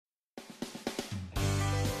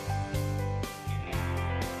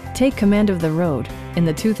Take command of the road in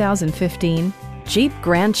the 2015 Jeep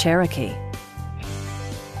Grand Cherokee.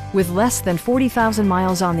 With less than 40,000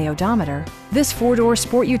 miles on the odometer, this four-door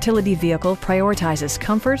sport utility vehicle prioritizes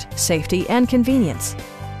comfort, safety, and convenience.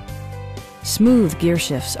 Smooth gear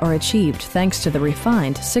shifts are achieved thanks to the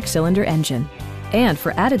refined six-cylinder engine. And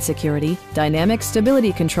for added security, dynamic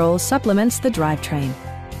stability control supplements the drivetrain.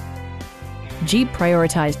 Jeep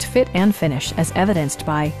prioritized fit and finish as evidenced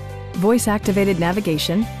by voice-activated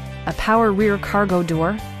navigation, a power rear cargo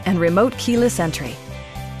door, and remote keyless entry.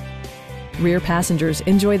 Rear passengers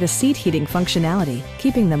enjoy the seat heating functionality,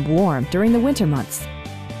 keeping them warm during the winter months.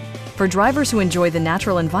 For drivers who enjoy the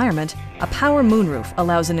natural environment, a power moonroof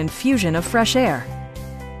allows an infusion of fresh air.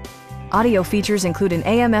 Audio features include an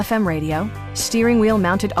AM/FM radio, steering wheel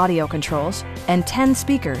mounted audio controls, and 10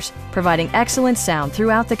 speakers, providing excellent sound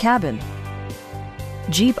throughout the cabin.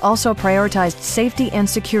 Jeep also prioritized safety and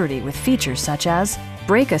security with features such as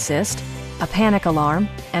brake assist, a panic alarm,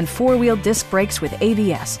 and four-wheel disc brakes with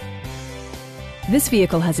ABS. This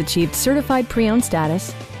vehicle has achieved certified pre-owned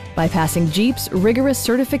status by passing Jeep's rigorous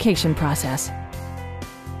certification process.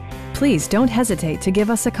 Please don't hesitate to give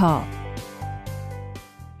us a call.